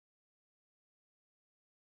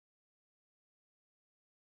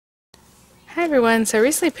Hi everyone, so I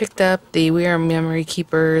recently picked up the We Are Memory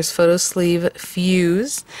Keepers Photo Sleeve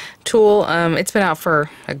Fuse tool. It's been out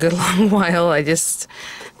for a good long while. I just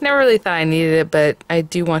never really thought I needed it, but I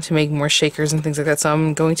do want to make more shakers and things like that, so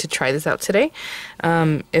I'm going to try this out today.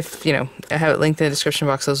 If, you know, I have it linked in the description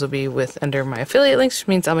box. Those will be under my affiliate links, which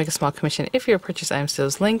means I'll make a small commission if you purchase items to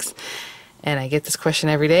those links. And I get this question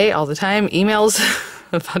every day, all the time, emails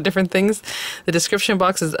about different things. The description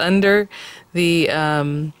box is under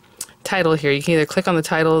the title here. You can either click on the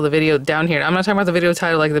title of the video down here. I'm not talking about the video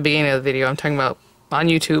title like the beginning of the video. I'm talking about on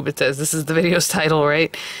YouTube. It says this is the video's title,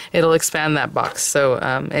 right? It'll expand that box. So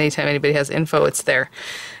anytime anybody has info, it's there.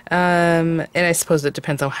 And I suppose it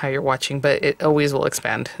depends on how you're watching, but it always will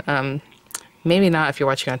expand. Maybe not if you're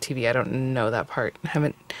watching on TV. I don't know that part. I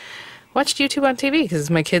haven't watched YouTube on TV because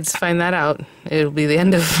my kids find that out. It'll be the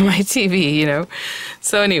end of my TV, you know.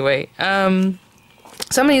 So anyway,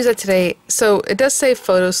 so I'm going to use it today. So it does say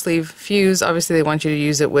photo sleeve fuse. Obviously they want you to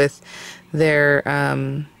use it with their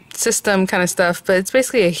system kind of stuff, but it's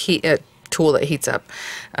basically a tool that heats up.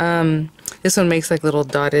 This one makes like little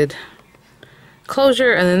dotted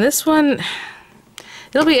closure, and then this one,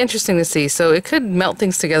 it'll be interesting to see. So it could melt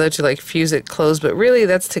things together to like fuse it closed, but really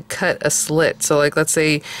that's to cut a slit. So like let's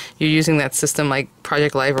say you're using that system like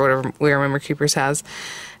Project Live or whatever We Are Memory Keepers has,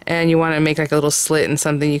 and you want to make like a little slit in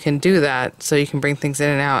something, you can do that so you can bring things in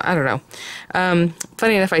and out. I don't know.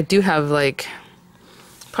 Funny enough, I do have like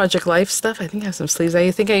Project Life stuff. I think I have some sleeves. I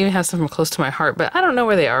think I even have some from close to my heart, but I don't know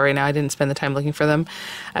where they are right now. I didn't spend the time looking for them.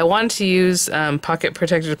 I wanted to use pocket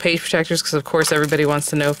protectors, page protectors, because of course everybody wants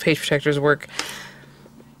to know if page protectors work.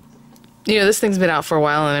 You know, this thing's been out for a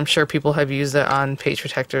while, and I'm sure people have used it on page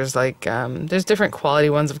protectors. Like, there's different quality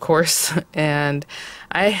ones, of course, and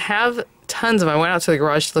I have tons of them. I went out to the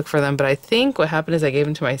garage to look for them, but I think what happened is I gave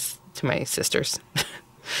them to my sisters,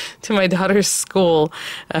 to my daughter's school,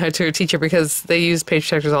 to her teacher, because they use page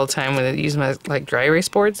protectors all the time when they use them as like dry erase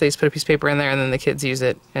boards. They just put a piece of paper in there, and then the kids use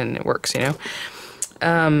it, and it works, you know.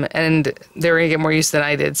 And they were gonna get more use than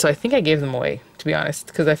I did, so I think I gave them away, to be honest,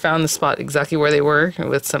 because I found the spot exactly where they were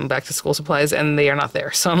with some back to school supplies, and they are not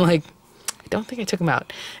there. So I'm like, I don't think I took them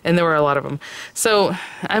out, and there were a lot of them. So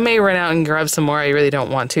I may run out and grab some more. I really don't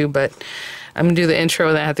want to, but I'm gonna do the intro,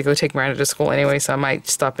 and then I have to go take Miranda to school anyway, so I might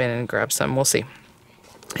stop in and grab some. We'll see.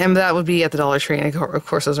 And that would be at the Dollar Tree, and of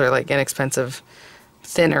course those are like inexpensive,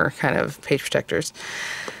 thinner kind of page protectors.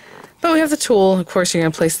 But we have the tool. Of course, you're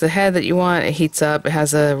going to place the head that you want. It heats up. It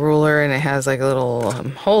has a ruler, and it has like a little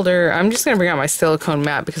holder. I'm just going to bring out my silicone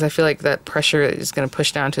mat because I feel like that pressure is going to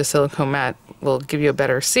push down to a silicone mat will give you a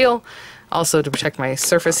better seal. Also to protect my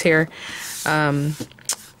surface here. And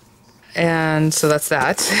so that's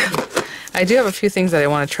that. I do have a few things that I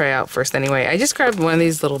want to try out first anyway. I just grabbed one of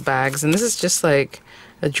these little bags, and this is just like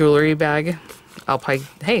a jewelry bag. I'll probably,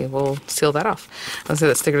 hey, we'll seal that off. Let's say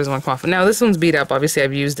that sticker doesn't want to come off. Now this one's beat up. Obviously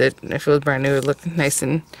I've used it. If it was brand new, it would look nice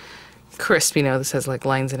and crisp. You know, this has like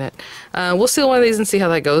lines in it. We'll seal one of these and see how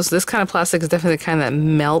that goes. This kind of plastic is definitely the kind that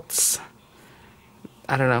melts.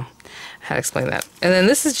 I don't know how to explain that. And then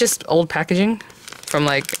this is just old packaging from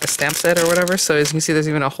like a stamp set or whatever. So as you can see, there's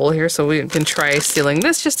even a hole here. So we can try sealing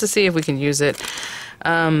this just to see if we can use it.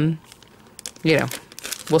 You know,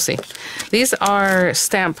 we'll see. These are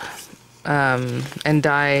stamp and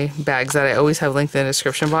die bags that I always have linked in the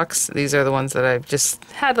description box. These are the ones that I've just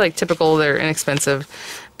had, like typical, they're inexpensive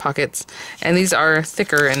pockets, and these are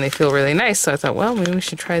thicker and they feel really nice, so I thought, well, maybe we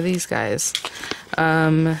should try these guys.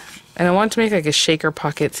 And I want to make like a shaker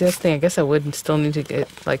pocket. See, that's the thing, I guess I would still need to get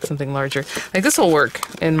like something larger. Like this will work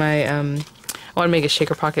in my, I want to make a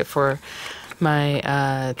shaker pocket for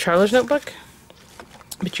my traveler's notebook,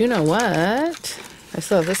 but you know what? I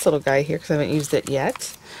still have this little guy here because I haven't used it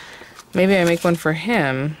yet. Maybe I make one for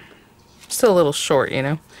him. Still a little short, you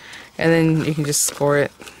know. And then you can just score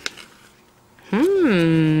it.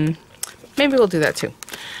 Maybe we'll do that too.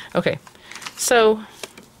 Okay. So,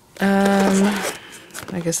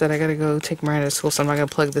 like I said, I gotta go take Miranda to school, so I'm not gonna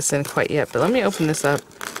plug this in quite yet. But let me open this up.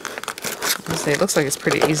 Let's see, it looks like it's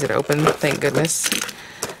pretty easy to open, thank goodness.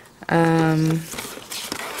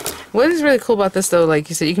 What is really cool about this, though, like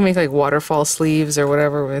you said, you can make like waterfall sleeves or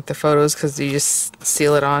whatever with the photos because you just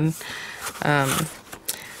seal it on.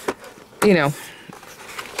 You know,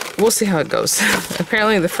 we'll see how it goes.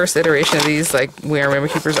 Apparently the first iteration of these, like We Are Memory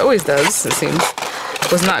Keepers always does, it seems,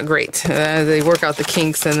 was not great. They work out the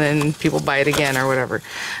kinks and then people buy it again or whatever.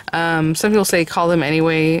 Some people say call them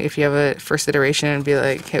anyway if you have a first iteration and be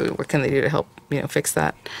like, hey, what can they do to help, you know, fix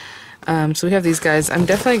that? So we have these guys. I'm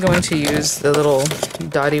definitely going to use the little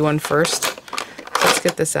dotty one first. Let's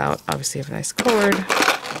get this out. Obviously, I have a nice cord.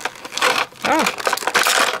 Oh,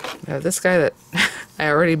 I have this guy that I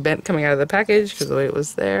already bent coming out of the package because the way it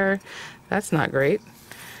was there. That's not great.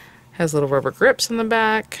 Has little rubber grips in the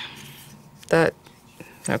back. Okay.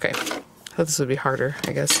 I thought this would be harder,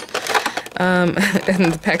 I guess. And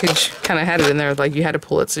the package kind of had it in there, like you had to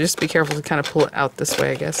pull it, so just be careful to kind of pull it out this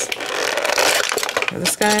way, I guess.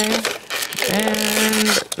 This guy, and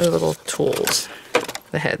the little tools,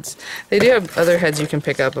 the heads. They do have other heads you can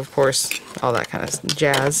pick up, of course, all that kind of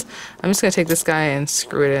jazz. I'm just going to take this guy and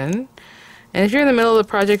screw it in. And if you're in the middle of the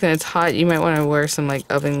project and it's hot, you might want to wear some like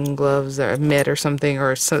oven gloves or a mitt or something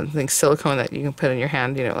silicone that you can put in your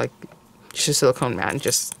hand, you know, like just a silicone mat, and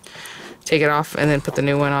just take it off and then put the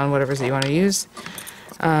new one on, whatever you want to use.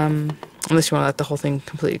 Unless you want to let the whole thing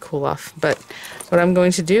completely cool off. But what I'm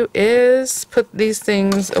going to do is put these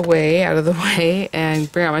things away, out of the way, and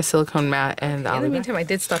bring out my silicone mat. And in the meantime, I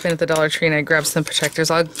did stop in at the Dollar Tree and I grabbed some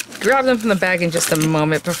protectors. I'll grab them from the bag in just a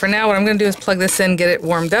moment. But for now, what I'm going to do is plug this in, get it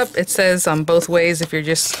warmed up. It says on both ways if you're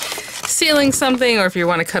just sealing something or if you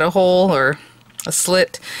want to cut a hole or a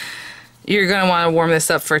slit. You're going to want to warm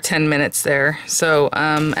this up for 10 minutes there. So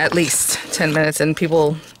at least 10 minutes. And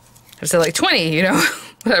people have said like 20, you know.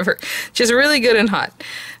 Whatever, just really good and hot.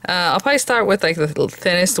 I'll probably start with like the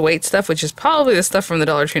thinnest weight stuff, which is probably the stuff from the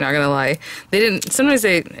Dollar Tree, not gonna lie. Sometimes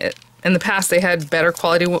in the past they had better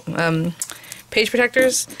quality page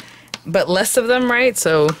protectors, but less of them, right?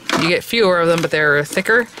 So you get fewer of them, but they're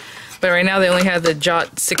thicker. But right now they only have the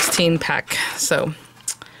Jot 16 pack, so,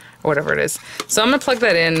 or whatever it is. So I'm gonna plug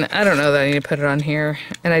that in. I don't know that I need to put it on here.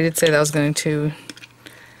 And I did say that I was going to,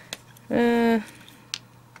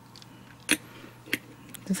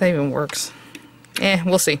 if that even works.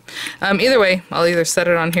 We'll see. Either way, I'll either set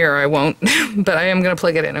it on here or I won't, but I am going to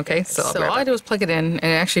plug it in, okay? So all I do is plug it in, and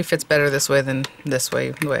it actually fits better this way than this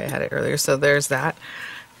way, the way I had it earlier. So there's that.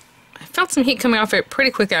 I felt some heat coming off it pretty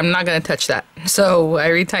quick. I'm not going to touch that. So I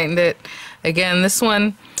retightened it. Again, this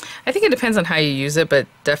one, I think it depends on how you use it, but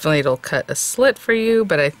definitely it'll cut a slit for you.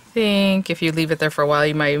 But I think if you leave it there for a while,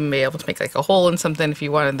 you might even be able to make like a hole in something if you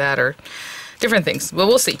wanted that, or different things. But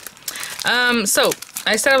we'll see. So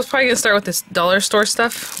I said I was probably going to start with this dollar store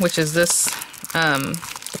stuff, which is this,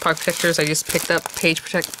 the pocket protectors. I just picked up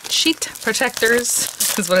sheet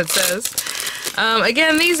protectors, is what it says.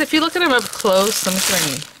 Again, these, if you look at them up close, let me see if I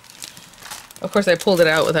can, of course I pulled it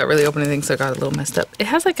out without really opening things, so I got a little messed up. It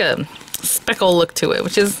has like a speckle look to it,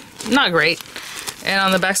 which is not great. And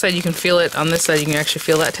on the back side you can feel it. On this side you can actually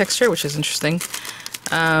feel that texture, which is interesting.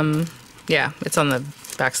 Yeah, it's on the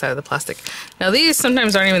back side of the plastic. Now these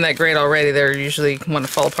sometimes aren't even that great already. They're usually want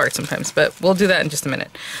to fall apart sometimes, but we'll do that in just a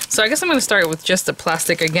minute. So I guess I'm going to start with just the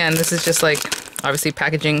plastic. Again, this is just like obviously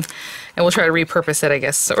packaging, and we'll try to repurpose it, I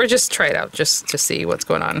guess, or just try it out just to see what's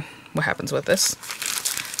going on, what happens with this.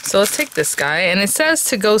 So let's take this guy, and it says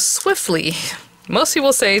to go swiftly. Most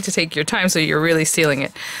people say to take your time, so you're really sealing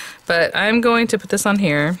it, but I'm going to put this on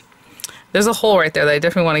here. There's a hole right there that I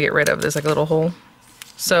definitely want to get rid of. There's like a little hole,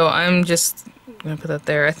 so I'm just going to put that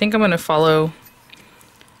there. I think I'm going to follow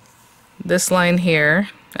this line here.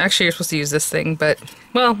 Actually, you're supposed to use this thing, but,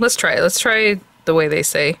 well, let's try it. Let's try the way they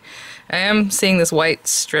say. I am seeing this white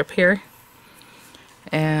strip here,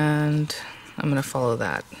 and I'm going to follow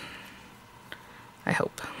that. I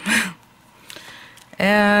hope.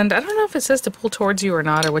 And I don't know if it says to pull towards you or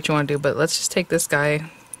not, or what you want to do, but let's just take this guy.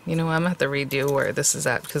 You know, I'm going to have to redo where this is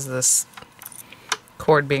at because of this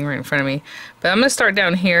cord being right in front of me. But I'm going to start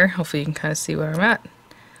down here. Hopefully you can kind of see where I'm at.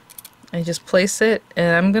 I just place it,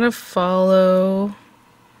 and I'm going to follow,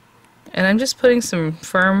 and I'm just putting some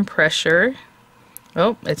firm pressure.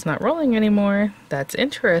 Oh, it's not rolling anymore. That's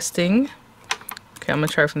interesting. Okay, I'm going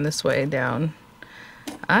to try from this way down.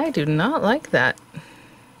 I do not like that.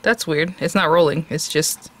 That's weird. It's not rolling. It's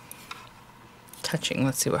just touching.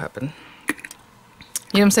 Let's see what happened. You know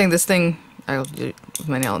what I'm saying? This thing, I'll do it with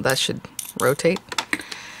my nail, that should rotate.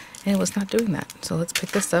 And it was not doing that. So let's pick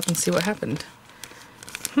this up and see what happened.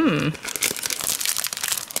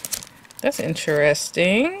 That's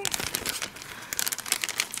interesting.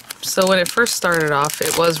 So when it first started off,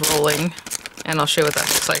 it was rolling. And I'll show you what that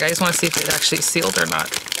looks like. I just want to see if it actually sealed or not.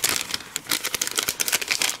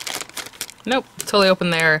 Nope, totally open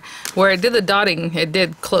there. Where it did the dotting, it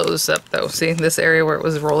did close up though. See, this area where it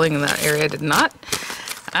was rolling and that area did not.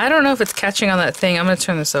 I don't know if it's catching on that thing. I'm going to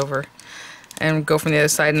turn this over and go from the other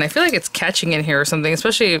side. And I feel like it's catching in here or something,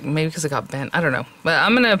 especially maybe because it got bent. I don't know. But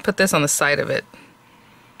I'm going to put this on the side of it.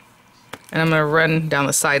 And I'm going to run down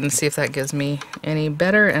the side and see if that gives me any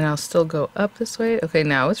better. And I'll still go up this way. Okay,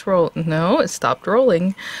 now it's rolling. No, it stopped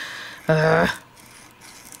rolling.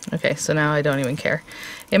 Okay, so now I don't even care.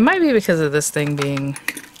 It might be because of this thing being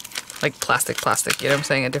like plastic, you know what I'm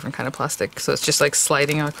saying? A different kind of plastic. So it's just like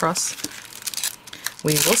sliding across.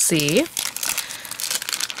 we will see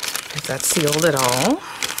if that's sealed at all.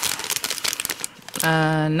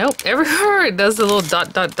 Nope. Everywhere it does the little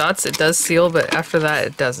dots, it does seal, but after that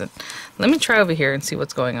it doesn't. Let me try over here and see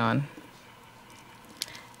what's going on.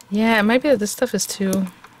 Yeah, it might be that this stuff is too...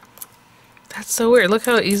 That's so weird. Look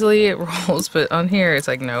how easily it rolls, but on here it's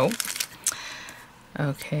like, no.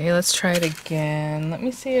 Okay, let's try it again. Let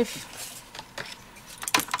me see if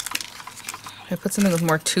I put something with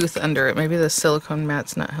more tooth under it. Maybe the silicone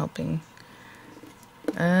mat's not helping.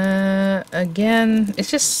 Again,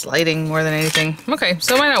 it's just sliding more than anything. Okay,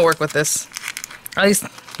 so it might not work with this. At least,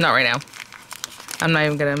 not right now. I'm not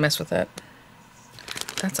even gonna mess with that.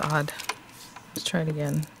 That's odd. Let's try it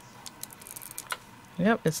again.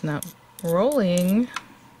 Yep, it's not rolling.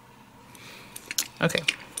 Okay.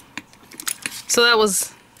 So that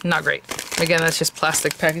was not great. Again, that's just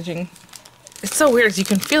plastic packaging. It's so weird, you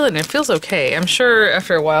can feel it and it feels okay. I'm sure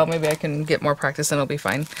after a while maybe I can get more practice and it'll be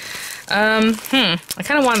fine. I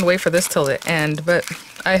kind of wanted to wait for this till the end, but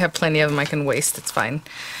I have plenty of them I can waste, it's fine.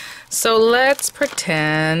 So let's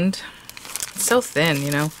pretend, it's so thin,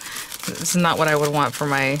 you know. This is not what I would want for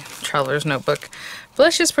my traveler's notebook. But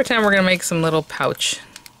let's just pretend we're gonna make some little pouch,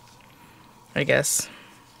 I guess.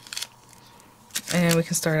 And we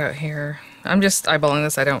can start out here. I'm just eyeballing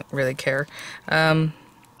this, I don't really care.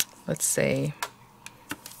 Let's say,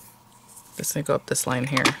 just gonna go up this line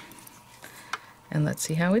here. And let's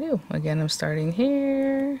see how we do. Again, I'm starting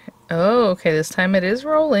here. Oh, okay, this time it is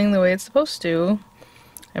rolling the way it's supposed to.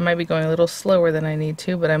 I might be going a little slower than I need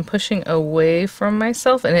to, but I'm pushing away from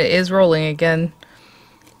myself and it is rolling again.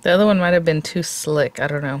 The other one might have been too slick, I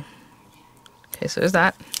don't know. Okay, so there's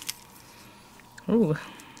that. Ooh,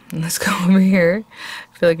 and let's go over here.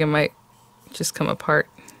 I feel like it might just come apart.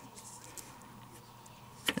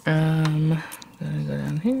 Gonna go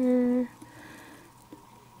down here.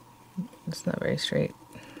 It's not very straight.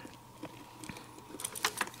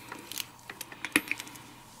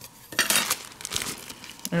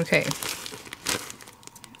 Okay.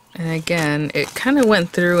 And again, it kind of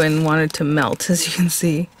went through and wanted to melt, as you can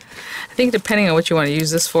see. I think depending on what you want to use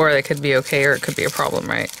this for, it could be okay or it could be a problem,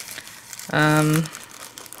 right?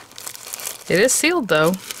 It is sealed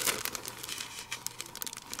though.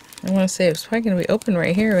 I want to say it's probably going to be open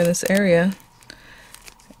right here in this area.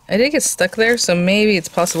 I did get stuck there, so maybe it's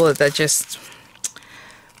possible that that just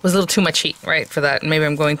was a little too much heat, right, for that. Maybe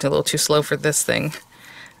I'm going a little too slow for this thing.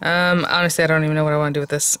 Honestly, I don't even know what I want to do with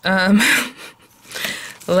this.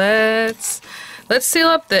 Let's seal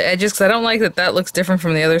up the edges, because I don't like that that looks different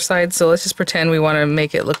from the other side, so let's just pretend we want to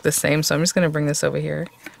make it look the same. So I'm just going to bring this over here.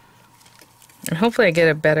 And hopefully I get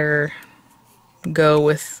a better go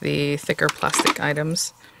with the thicker plastic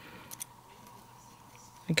items.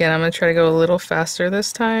 Again, I'm going to try to go a little faster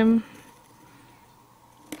this time.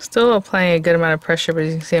 Still applying a good amount of pressure, but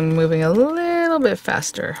you can see I'm moving a little bit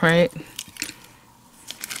faster, right?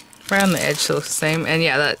 Around the edge so it looks the same. And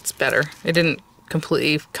yeah, that's better. It didn't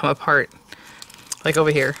completely come apart like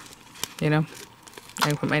over here, you know? I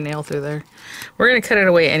can put my nail through there. We're going to cut it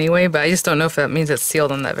away anyway, but I just don't know if that means it's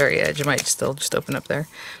sealed on that very edge. It might still just open up there.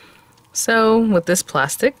 So with this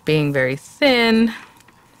plastic being very thin,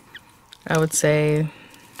 I would say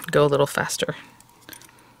go a little faster.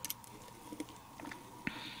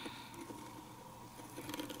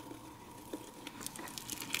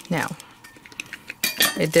 Now,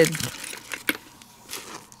 it did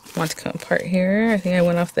want to come apart here. I think I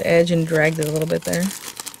went off the edge and dragged it a little bit there.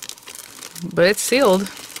 But it's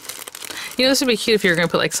sealed. You know, this would be cute if you're going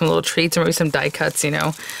to put like some little treats or maybe some die cuts, you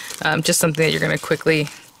know. Just something that you're going to quickly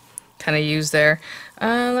kind of use there.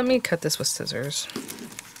 Let me cut this with scissors.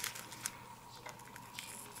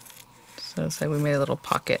 So it's like we made a little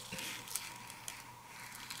pocket.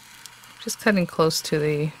 Just cutting close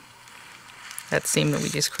to that seam that we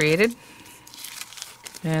just created.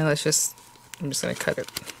 And I'm just going to cut it.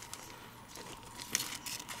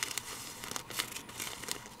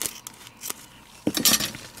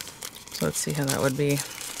 So let's see how that would be.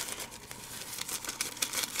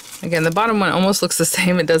 Again, the bottom one almost looks the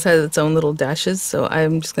same. It does have its own little dashes, so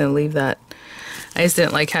I'm just going to leave that. I just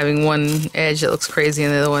didn't like having one edge that looks crazy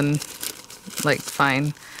and the other one like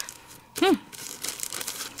fine. I'm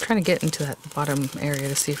trying to get into that bottom area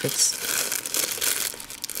to see if it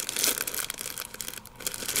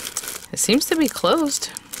seems to be closed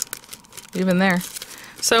even there.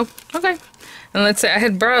 So okay, and let's say I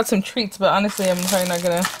had brought out some treats, but honestly I'm probably not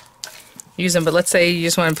gonna use them. But let's say you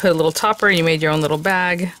just want to put a little topper, you made your own little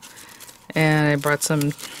bag, and I brought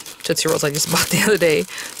some Tootsie Rolls I just bought the other day.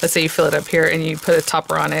 Let's say you fill it up here and you put a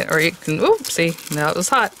topper on it, or you can, oops, see, now it was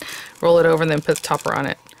hot. Roll it over and then put the topper on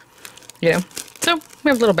it. You know, so we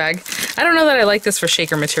have a little bag. I don't know that I like this for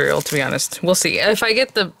shaker material, to be honest. We'll see. If I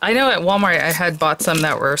get the... I know at Walmart I had bought some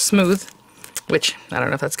that were smooth, which I don't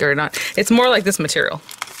know if that's good or not. It's more like this material,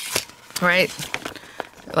 right?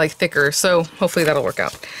 Like thicker, so hopefully that'll work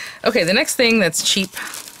out. Okay, the next thing that's cheap,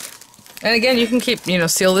 and again, you can keep, you know,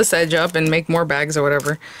 seal this edge up and make more bags or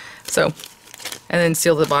whatever. So, and then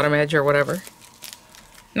seal the bottom edge or whatever.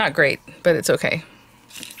 Not great, but it's okay.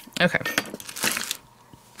 Okay.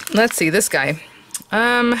 Let's see, this guy.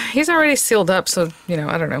 He's already sealed up, so, you know,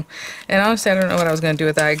 I don't know. And honestly, I don't know what I was going to do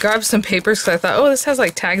with that. I grabbed some papers because I thought, oh, this has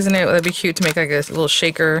like tags in it. That'd be cute to make like a little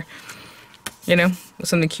shaker, you know, with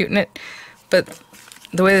something cute in it. But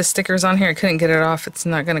the way the sticker's on here, I couldn't get it off. It's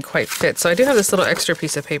not going to quite fit. So I do have this little extra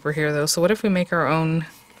piece of paper here, though. So what if we make our own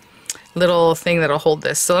little thing that'll hold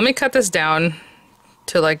this? So let me cut this down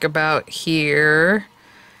to like about here,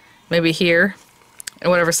 maybe here, and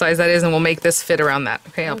whatever size that is, and we'll make this fit around that.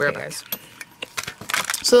 Okay, I'll be right back.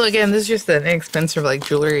 So again, this is just an inexpensive like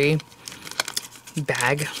jewelry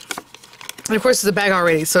bag. And of course it's a bag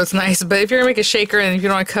already, so it's nice. But if you're gonna make a shaker and if you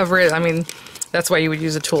don't want to cover it, I mean, that's why you would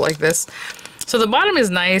use a tool like this. So the bottom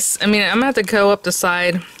is nice. I mean, I'm gonna have to go up the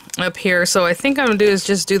side up here. So I think I'm gonna do is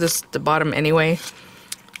just do this the bottom anyway,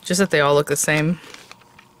 just that they all look the same.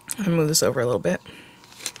 I'll move this over a little bit.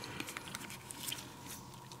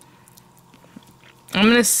 I'm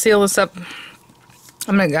gonna seal this up.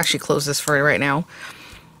 I'm gonna actually close this for you right now.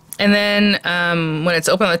 And then when it's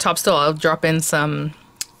open on the top still, I'll drop in some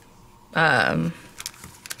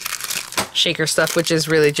shaker stuff, which is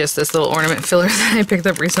really just this little ornament filler that I picked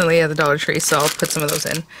up recently at the Dollar Tree, so I'll put some of those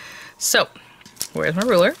in. So, where's my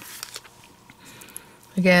ruler?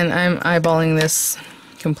 Again, I'm eyeballing this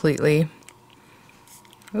completely.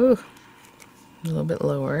 Ooh, a little bit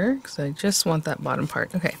lower, because I just want that bottom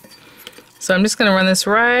part. Okay, so I'm just going to run this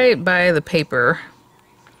right by the paper,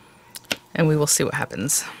 and we will see what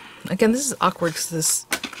happens. Again, this is awkward because this...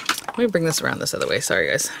 Let me bring this around this other way. Sorry,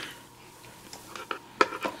 guys.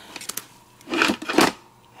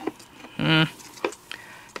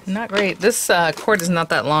 Not great. This cord is not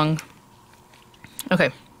that long.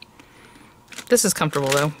 Okay. This is comfortable,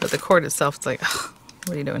 though, but the cord itself, it's like, ugh,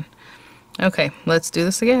 what are you doing? Okay, let's do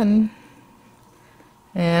this again.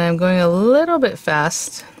 And I'm going a little bit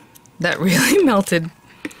fast. That really melted.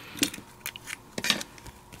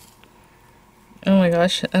 Oh my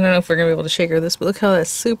gosh, I don't know if we're going to be able to shaker this, but look how that's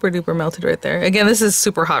super duper melted right there. Again, this is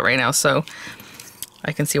super hot right now, so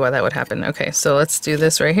I can see why that would happen. Okay, so let's do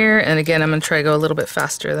this right here, and again, I'm going to try to go a little bit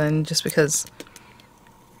faster than just because...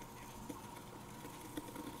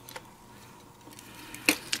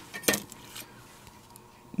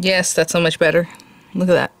 Yes, that's so much better. Look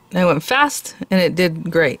at that. I went fast, and it did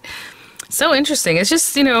great. So interesting. It's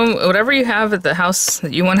just, you know, whatever you have at the house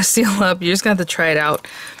that you want to seal up, you're just going to have to try it out.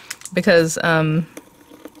 Because I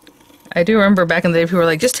do remember back in the day people were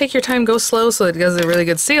like, just take your time, go slow so it does a really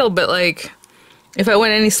good seal, but like if I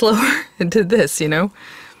went any slower it did this, you know?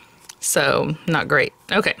 So not great.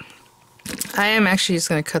 Okay. I am actually just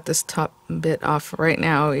going to cut this top bit off right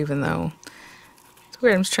now, even though it's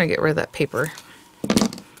weird. I'm just trying to get rid of that paper.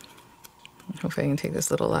 Hopefully I can take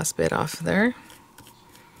this little last bit off there.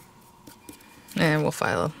 And we'll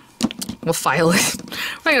file it. We're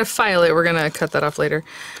not going to file it, we're going to cut that off later.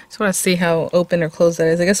 Just want to see how open or closed that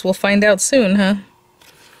is. I guess we'll find out soon, huh?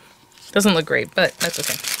 Doesn't look great, but that's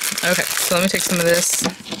okay. Okay, so let me take some of this.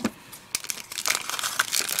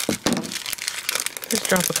 Just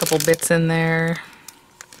drop a couple bits in there.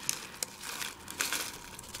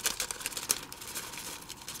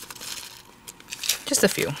 Just a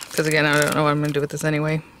few, because again, I don't know what I'm going to do with this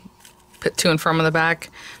anyway. Put to and from on the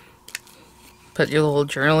back. Put your little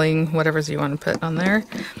journaling, whatever you want to put on there.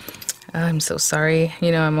 I'm so sorry.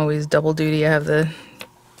 You know, I'm always double duty. I have the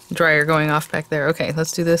dryer going off back there. Okay,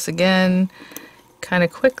 let's do this again kind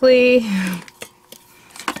of quickly.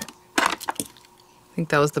 I think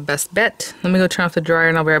that was the best bet. Let me go turn off the dryer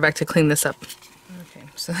and I'll be right back to clean this up. Okay,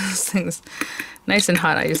 so this thing's nice and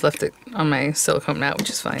hot. I just left it on my silicone mat, which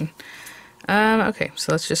is fine. Okay,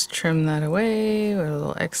 so let's just trim that away with a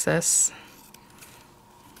little excess.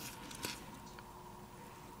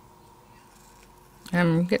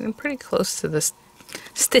 I'm getting pretty close to this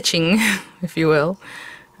stitching, if you will.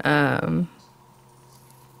 But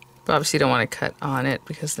obviously you don't want to cut on it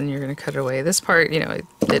because then you're going to cut it away. This part, you know,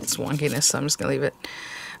 it's wonkiness, so I'm just going to leave it.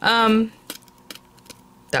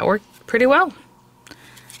 That worked pretty well.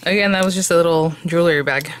 Again, that was just a little jewelry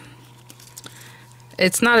bag.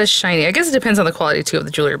 It's not as shiny. I guess it depends on the quality, too, of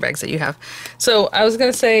the jewelry bags that you have. So I was going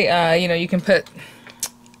to say, you know, you can put...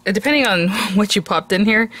 depending on what you popped in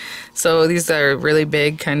here, so these are really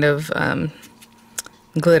big kind of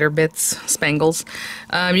glitter bits, spangles.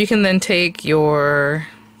 You can then take your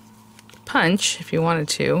punch, if you wanted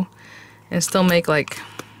to, and still make like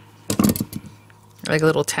a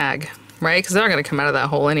little tag, right? Because they're not going to come out of that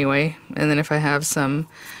hole anyway. And then if I have some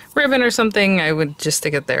ribbon or something, I would just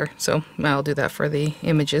stick it there. So I'll do that for the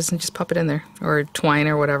images and just pop it in there, or twine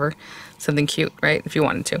or whatever. Something cute, right? If you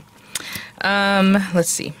wanted to. Let's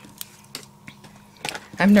see.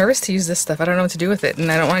 I'm nervous to use this stuff. I don't know what to do with it,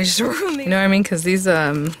 and I don't want to just ruin these. You know what I mean? Because these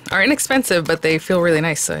are inexpensive, but they feel really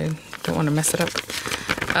nice, so I don't want to mess it up.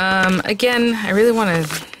 Again, I really want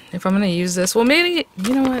to, if I'm going to use this, well, maybe,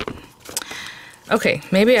 you know what? Okay,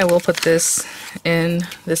 maybe I will put this in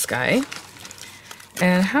this guy.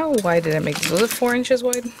 And how wide did I make it? Was it 4 inches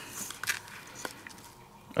wide?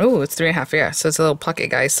 Oh, it's 3.5, yeah, so it's a little pocket,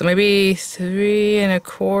 guys. So maybe 3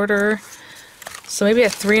 1/4. So maybe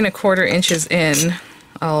at 3 1/4 inches in,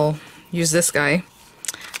 I'll use this guy.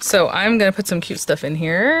 So I'm gonna put some cute stuff in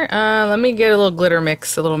here. Let me get a little glitter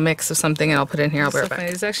mix, a little mix of something, and I'll put it in here. I'll be right back.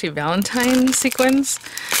 It's actually Valentine sequins,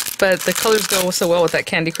 but the colors go so well with that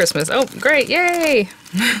Candy Christmas. Oh, great, yay!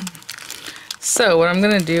 So what I'm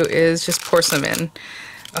gonna do is just pour some in.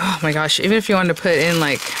 Oh my gosh, even if you wanted to put in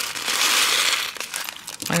like,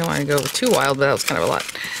 I don't want to go too wild, but that was kind of a lot.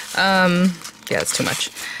 Yeah, it's too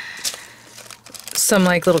much. Some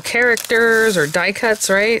like little characters or die cuts,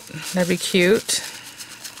 right? That'd be cute.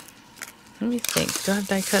 Let me think. Do I have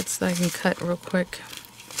die cuts that I can cut real quick?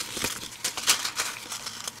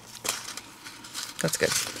 That's good.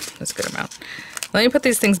 That's a good amount. Let me put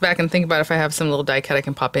these things back and think about if I have some little die cut I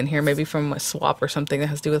can pop in here, maybe from a swap or something that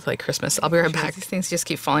has to do with like Christmas. I'll be right back. These things just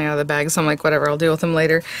keep falling out of the bag, so I'm like, whatever, I'll deal with them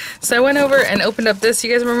later. So I went over and opened up this.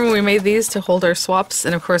 You guys remember when we made these to hold our swaps?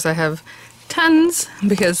 And of course I have tons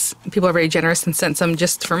because people are very generous and sent some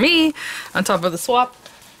just for me on top of the swap.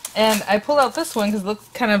 And I pulled out this one because it looks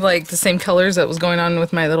kind of like the same colors that was going on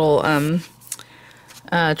with my little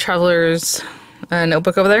traveler's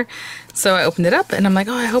notebook over there. So I opened it up and I'm like,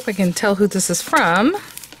 oh, I hope I can tell who this is from.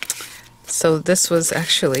 So this was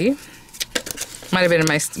actually, might have been in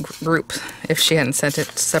my group if she hadn't sent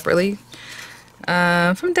it separately.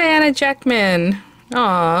 From Diana Jackman.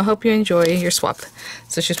 Aw, hope you enjoy your swap.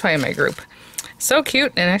 So she's probably in my group. So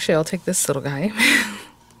cute. And actually I'll take this little guy,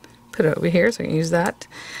 put it over here so I can use that.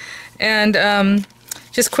 And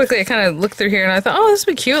just quickly I kind of looked through here and I thought, oh, this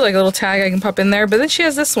would be cute, like a little tag I can pop in there. But then she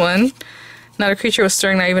has this one. Not a creature was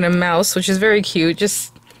stirring, not even a mouse, which is very cute.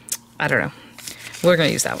 Just, I don't know. We're going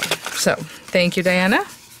to use that one. So, thank you, Diana.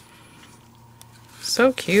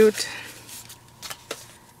 So cute.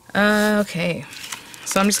 Okay.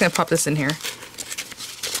 So I'm just going to pop this in here,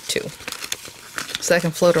 too. So that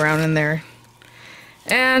can float around in there.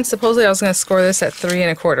 And supposedly I was going to score this at 3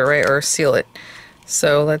 1/4, right? Or seal it.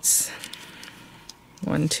 So let's,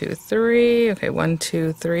 1, 2, 3. Okay, 1,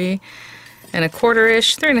 2, 3. And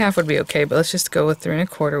 1/4-ish. 3 1/2 would be okay, but let's just go with 3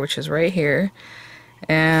 1/4, which is right here.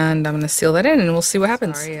 And I'm going to seal that in and we'll see what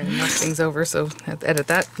happens. Sorry, I knocked things over, so I have to edit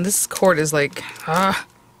that. This cord is like,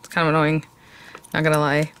 it's kind of annoying. Not going to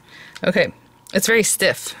lie. Okay, it's very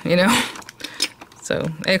stiff, you know? So,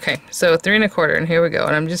 okay, so 3 1/4, and here we go.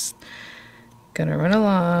 And I'm just going to run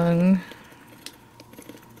along.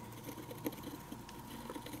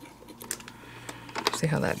 See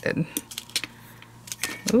how that did.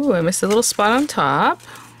 Ooh, I missed a little spot on top.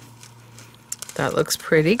 That looks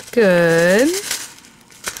pretty good.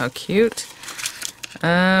 How cute.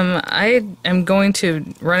 I am going to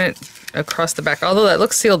run it across the back, although that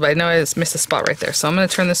looks sealed, but I know I just missed a spot right there. So I'm going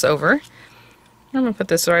to turn this over. I'm going to put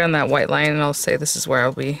this right on that white line, and I'll say this is where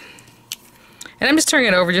I'll be. And I'm just turning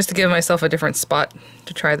it over just to give myself a different spot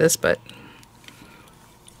to try this, but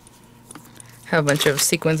I have a bunch of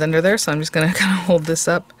sequins under there, so I'm just going to kind of hold this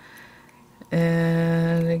up.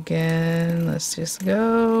 And again, let's just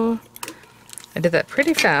go. I did that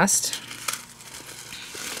pretty fast.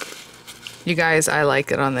 You guys, I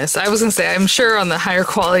like it on this. I was gonna say, I'm sure on the higher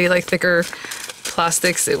quality, like thicker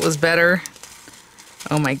plastics, it was better.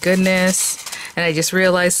 Oh my goodness. And I just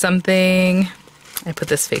realized something. I put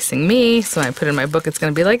this facing me, so when I put it in my book, it's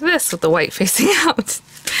gonna be like this with the white facing out.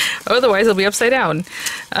 Otherwise, it'll be upside down.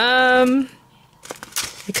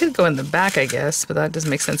 It could go in the back, I guess, but that doesn't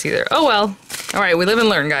make sense either. Oh well. Alright, we live and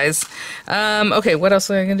learn, guys. Okay, what else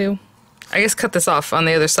are I gonna do? I guess cut this off on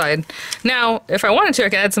the other side. Now, if I wanted to, I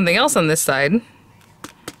could add something else on this side.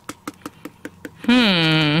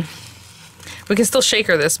 We can still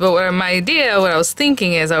shaker this, but what I was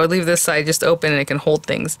thinking is I would leave this side just open and it can hold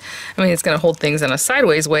things. I mean, it's gonna hold things in a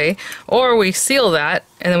sideways way, or we seal that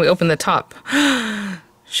and then we open the top.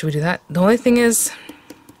 Should we do that? The only thing is,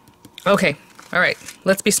 okay. All right,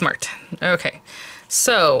 let's be smart. Okay,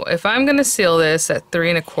 So if I'm gonna seal this at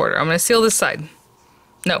 3 1/4, I'm gonna seal this side.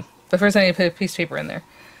 No, but first I need to put a piece of paper in there.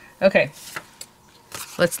 Okay,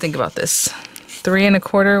 let's think about this. 3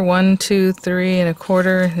 1/4, 1, 2, 3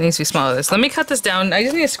 1/4. It needs to be smaller than this. Let me cut this down. I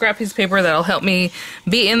just need a scrap piece of paper that'll help me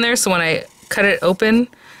be in there, so when I cut it open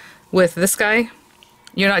with this guy,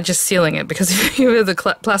 you're not just sealing it, because if you have the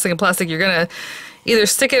plastic and plastic, you're gonna either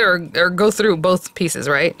stick it or go through both pieces,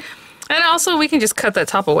 right? And also we can just cut that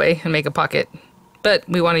top away and make a pocket, but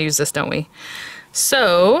we want to use this, don't we?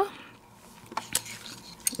 So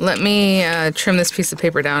let me trim this piece of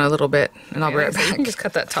paper down a little bit, and I'll be right back. You can just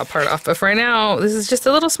cut that top part off, but for right now, this is just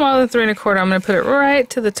a little smaller than 3 1/4. I'm going to put it right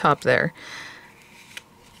to the top there.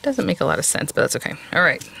 Doesn't make a lot of sense, but that's okay. All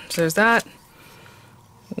right, so there's that.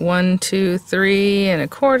 1, 2, 3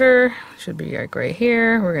 1/4. Should be like right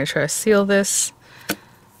here. We're going to try to seal this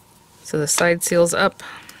so the side seals up.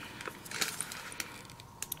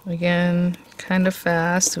 Again, kind of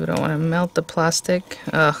fast. We don't want to melt the plastic.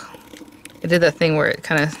 Ugh. I did that thing where it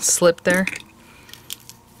kind of slipped there.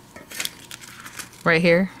 Right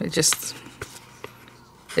here. It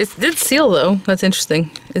did seal though. That's interesting.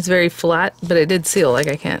 It's very flat, but it did seal. Like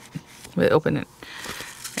I can't really open it.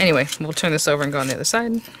 Anyway, we'll turn this over and go on the other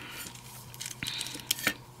side.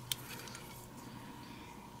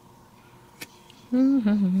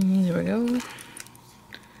 There we go.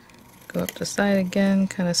 Go up the side again,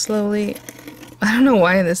 kind of slowly. I don't know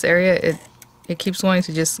why in this area it keeps wanting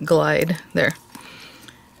to just glide. There.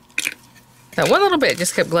 That one little bit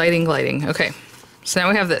just kept gliding. Okay, so now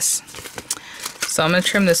we have this. So I'm going to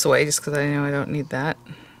trim this away just because I know I don't need that.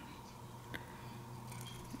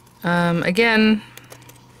 Again,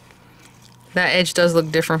 that edge does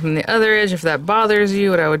look different from the other edge. If that bothers you,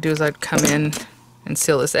 what I would do is I'd come in and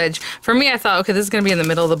seal this edge. For me, I thought, okay, this is going to be in the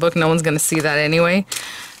middle of the book. No one's going to see that anyway.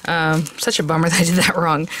 Such a bummer that I did that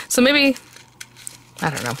wrong. So maybe, I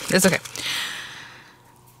don't know. It's okay.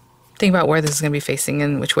 Think about where this is going to be facing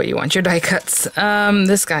and which way you want your die cuts.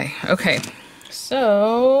 This guy. Okay.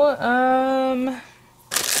 So, I'm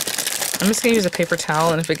just going to use a paper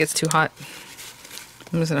towel, and if it gets too hot,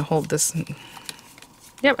 I'm just going to hold this.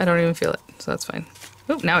 Yep, I don't even feel it, so that's fine.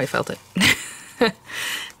 Oop, now I felt it.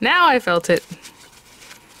 Now I felt it.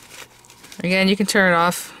 Again, you can turn it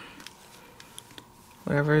off.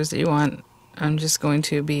 Whatever it is that you want. I'm just going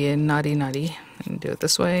to be a naughty and do it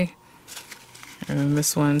this way. And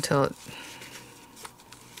this one until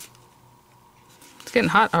it's getting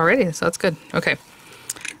hot already, so that's good. Okay.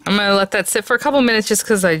 I'm going to let that sit for a couple minutes just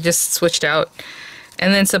because I just switched out.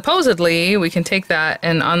 And then supposedly we can take that,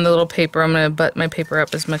 and on the little paper, I'm going to butt my paper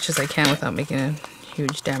up as much as I can without making a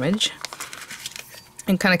huge damage.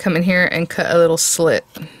 And kind of come in here and cut a little slit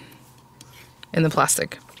in the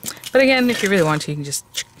plastic. But again, if you really want to, you can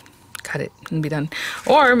just cut it and be done.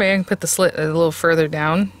 Or maybe I can put the slit a little further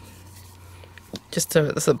down, just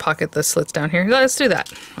to pocket the slits down here. Let's do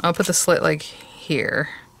that. I'll put the slit like here.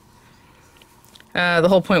 The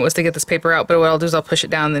whole point was to get this paper out, but what I'll do is I'll push it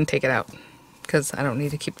down and then take it out, because I don't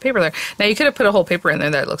need to keep the paper there. Now you could have put a whole paper in there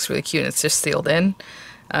that looks really cute and it's just sealed in.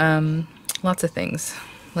 Lots of things.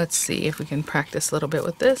 Let's see if we can practice a little bit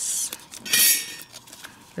with this.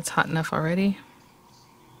 It's hot enough already.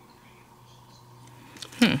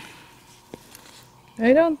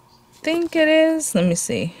 I don't think it is. Let me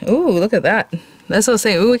see. Ooh, look at that. That's what I was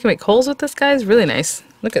saying. Ooh, we can make holes with this, guys. Really nice.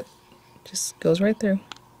 Look at, just goes right through.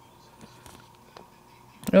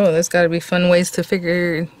 Oh, there's got to be fun ways to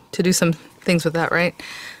do some things with that, right?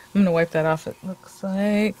 I'm gonna wipe that off. It looks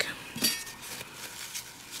like.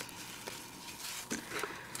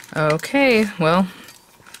 Okay, well,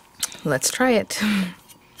 let's try it.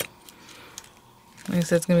 Like I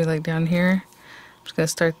said, it's gonna be like down here. I'm just gonna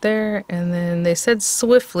start there, and then they said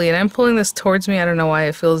swiftly, and I'm pulling this towards me. I don't know why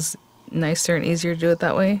it feels nicer and easier to do it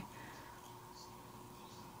that way.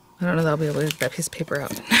 I don't know that I'll be able to get that piece of paper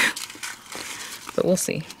out. But we'll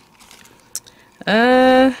see.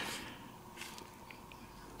 Again,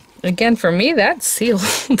 for me, that's sealed.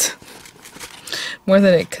 More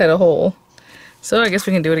than it cut a hole. So I guess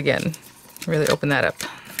we can do it again. Really open that up.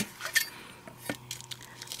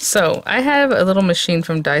 So I have a little machine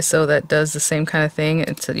from Daiso that does the same kind of thing.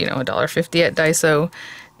 It's you know, $1.50 at Daiso.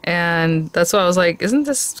 And that's why I was like, isn't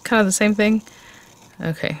this kind of the same thing?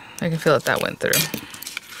 Okay, I can feel that went through.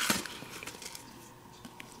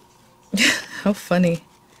 How funny.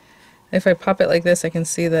 If I pop it like this, I can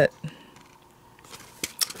see that.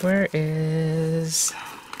 Where is,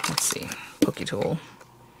 let's see, pokey tool.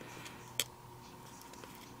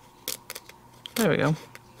 There we go.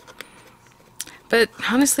 But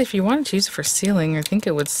honestly, if you wanted to use it for sealing, I think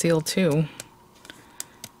it would seal too.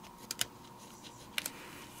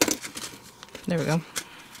 There we go.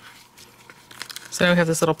 So now we have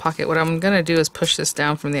this little pocket. What I'm gonna do is push this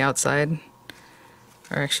down from the outside,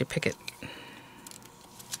 or actually pick it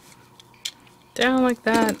down like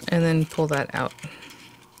that, and then pull that out.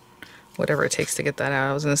 Whatever it takes to get that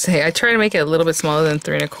out. I was gonna say, I try to make it a little bit smaller than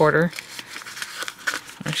 3 1/4.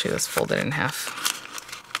 Actually, let's fold it in half.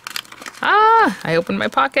 Ah! I opened my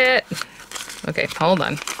pocket! Okay, hold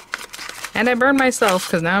on. And I burned myself,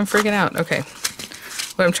 because now I'm freaking out. Okay.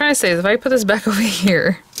 What I'm trying to say is if I put this back over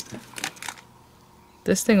here,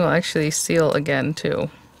 this thing will actually seal again,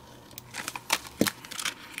 too.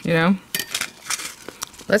 You know?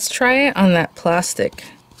 Let's try it on that plastic.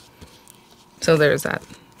 So there's that.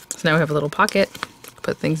 So now we have a little pocket.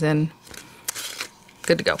 Put things in.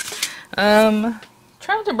 Good to go. Try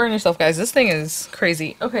not to burn yourself, guys. This thing is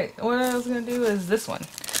crazy. Okay, what I was going to do is this one.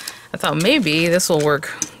 I thought maybe this will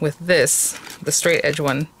work with this, the straight edge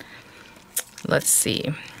one. Let's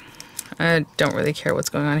see. I don't really care what's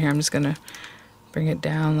going on here. I'm just going to bring it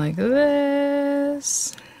down like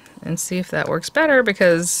this and see if that works better,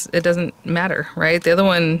 because it doesn't matter, right? The other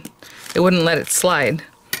one, it wouldn't let it slide.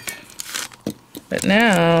 But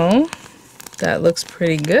now that looks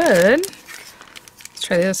pretty good. Let's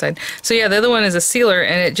try the other side. So yeah, the other one is a sealer,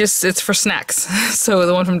 and it's for snacks. So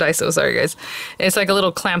the one from Daiso, sorry guys. It's like a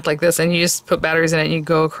little clamp like this, and you just put batteries in it and you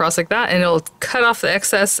go across like that, and it'll cut off the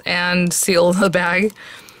excess and seal the bag.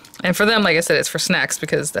 And for them, like I said, it's for snacks,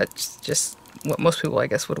 because that's just what most people, I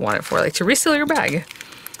guess, would want it for, like to reseal your bag.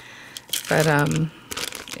 But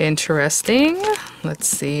interesting. Let's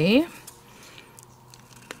see.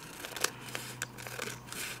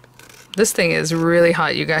 This thing is really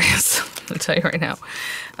hot, you guys. I'll tell you right now.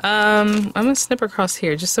 I'm gonna snip across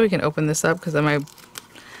here just so we can open this up, because I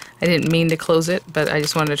didn't mean to close it, but I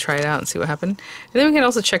just wanted to try it out and see what happened. And then we can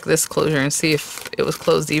also check this closure and see if it was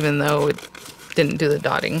closed even though it didn't do the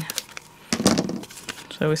dotting.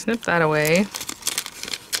 So we snip that away.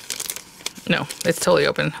 No, it's totally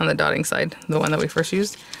open on the dotting side, the one that we first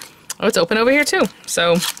used. Oh, it's open over here too.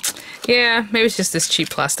 So yeah, maybe it's just this cheap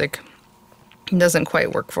plastic. It doesn't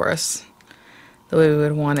quite work for us the way we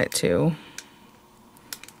would want it to.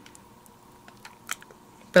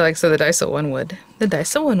 But like, so the Daiso one would. The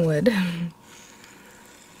Daiso one would.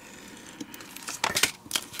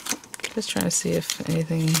 Just trying to see if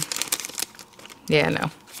anything... Yeah,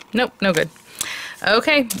 no. Nope, no good.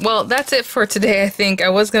 Okay, well, that's it for today, I think. I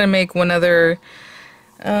was going to make one other,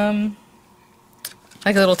 like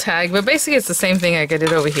a little tag, but basically it's the same thing like I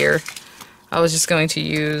did over here. I was just going to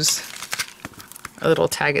use a little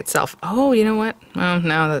tag itself. Oh, you know what? Well,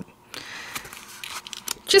 now that...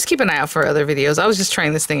 Just keep an eye out for other videos. I was just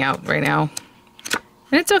trying this thing out right now.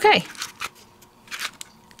 And it's okay.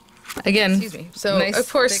 Again, excuse me. So, nice, of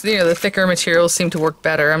course, you know, the thicker materials seem to work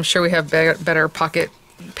better. I'm sure we have better pocket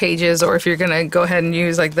pages, or if you're going to go ahead and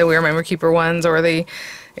use like the We Are Memory Keeper ones, or the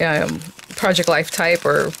Project Life type,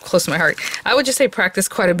 or Close to My Heart. I would just say practice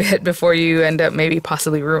quite a bit before you end up maybe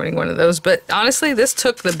possibly ruining one of those. But honestly, this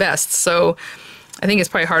took the best, so I think it's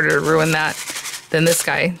probably harder to ruin that than this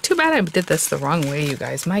guy. Too bad I did this the wrong way, you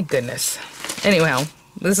guys. My goodness. Anyhow,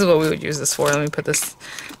 this is what we would use this for. Let me put this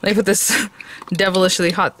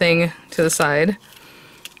devilishly hot thing to the side.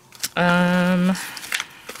 I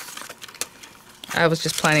was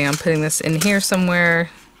just planning on putting this in here somewhere.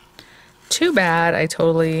 Too bad I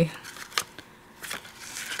totally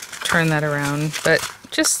turned that around. But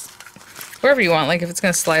just wherever you want. Like if it's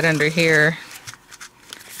going to slide under here.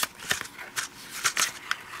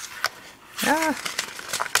 Ah.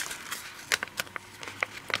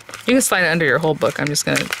 You can slide it under your whole book. I'm just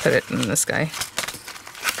going to put it in this guy.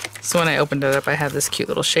 So when I opened it up, I have this cute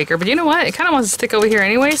little shaker. But you know what? It kind of wants to stick over here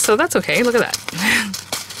anyway, so that's okay. Look at that.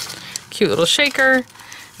 Cute little shaker. And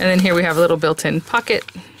then here we have a little built-in pocket.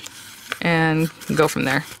 And go from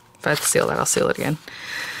there. If I have to seal that, I'll seal it again.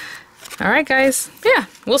 Alright guys. Yeah,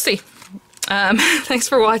 we'll see. Thanks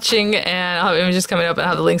for watching, and I'll have images coming up, and I'll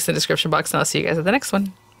have the links in the description box, and I'll see you guys at the next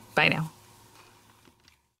one. Bye now.